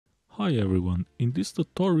Hi everyone, in this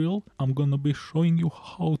tutorial I'm gonna be showing you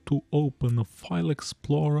how to open a file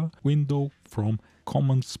explorer window from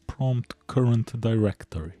commands prompt current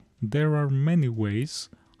directory. There are many ways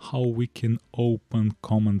how we can open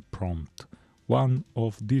command prompt. One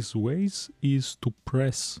of these ways is to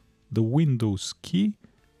press the Windows key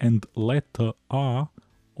and letter R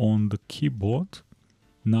on the keyboard.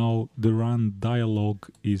 Now the run dialog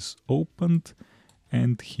is opened,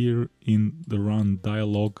 and here in the run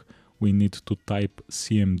dialog we need to type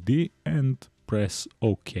CMD and press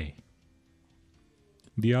OK.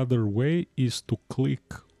 The other way is to click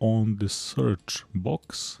on the search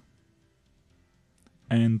box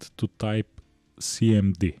and to type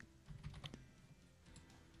CMD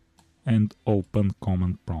and open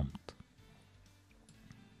command prompt.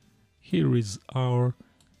 Here is our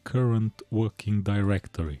current working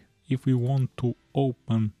directory. If we want to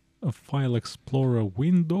open a file explorer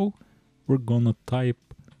window, we're gonna type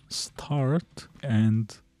start,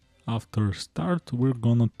 and after start we're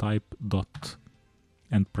gonna type dot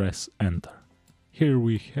and press enter. Here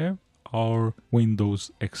we have our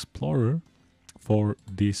Windows Explorer for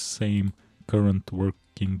this same current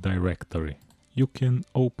working directory. You can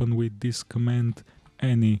open with this command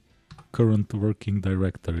any current working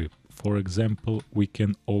directory. For example, we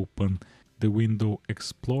can open the Windows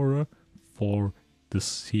Explorer for the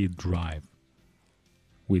C drive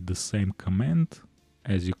with the same command.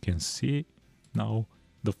 As you can see, now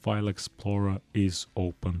the file explorer is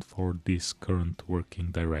opened for this current working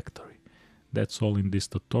directory. That's all in this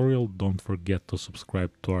tutorial. Don't forget to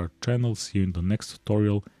subscribe to our channel. See you in the next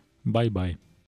tutorial. Bye bye.